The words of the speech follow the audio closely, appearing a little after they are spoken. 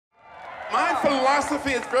My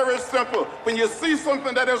philosophy is very simple. When you see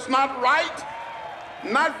something that is not right,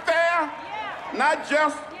 not fair, not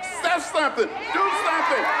just, say something, do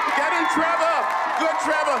something, get in trouble, good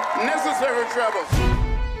trouble, necessary trouble.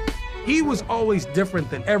 He was always different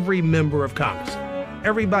than every member of Congress.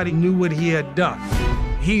 Everybody knew what he had done.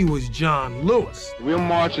 He was John Lewis. We're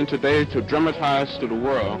marching today to dramatize to the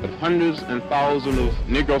world that hundreds and thousands of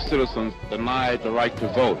Negro citizens denied the right to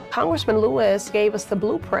vote. Congressman Lewis gave us the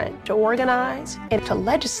blueprint to organize and to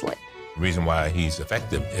legislate. The reason why he's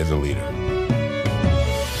effective as a leader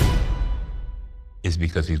is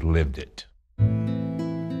because he's lived it.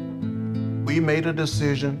 We made a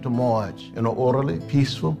decision to march in an orderly,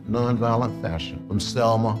 peaceful, nonviolent fashion from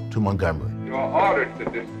Selma to Montgomery. You are ordered to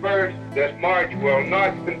disperse. This march will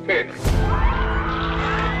not continue.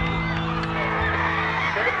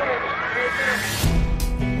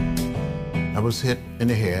 I was hit in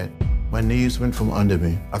the head. My knees went from under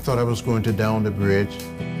me. I thought I was going to down the bridge.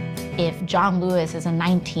 If John Lewis, as a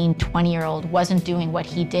 19, 20-year-old, wasn't doing what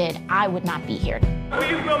he did, I would not be here.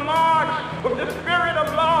 We will march with the spirit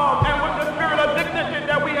of love and with the spirit of dignity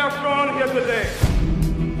that we have shown here today.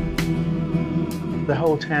 The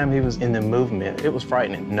whole time he was in the movement, it was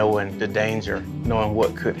frightening, knowing the danger, knowing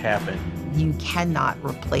what could happen. You cannot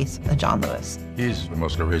replace a John Lewis. He's the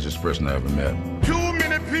most courageous person I ever met. Too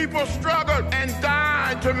many people struggled and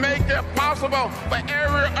died to make it possible for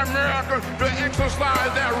every American to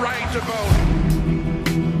exercise their right to vote.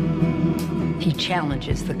 He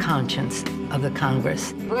challenges the conscience of the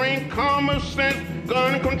Congress. Bring common sense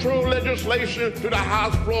gun control legislation to the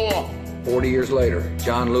House floor. 40 years later,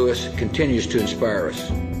 John Lewis continues to inspire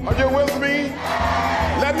us. Are you with me?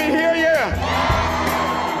 Let me hear you.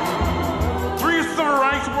 3 civil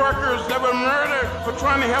rights workers that were murdered for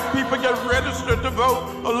trying to help people get registered to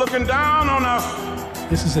vote are looking down on us.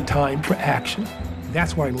 This is a time for action.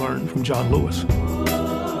 That's what I learned from John Lewis.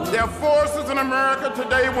 There are forces in America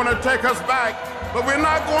today want to take us back, but we're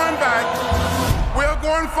not going back.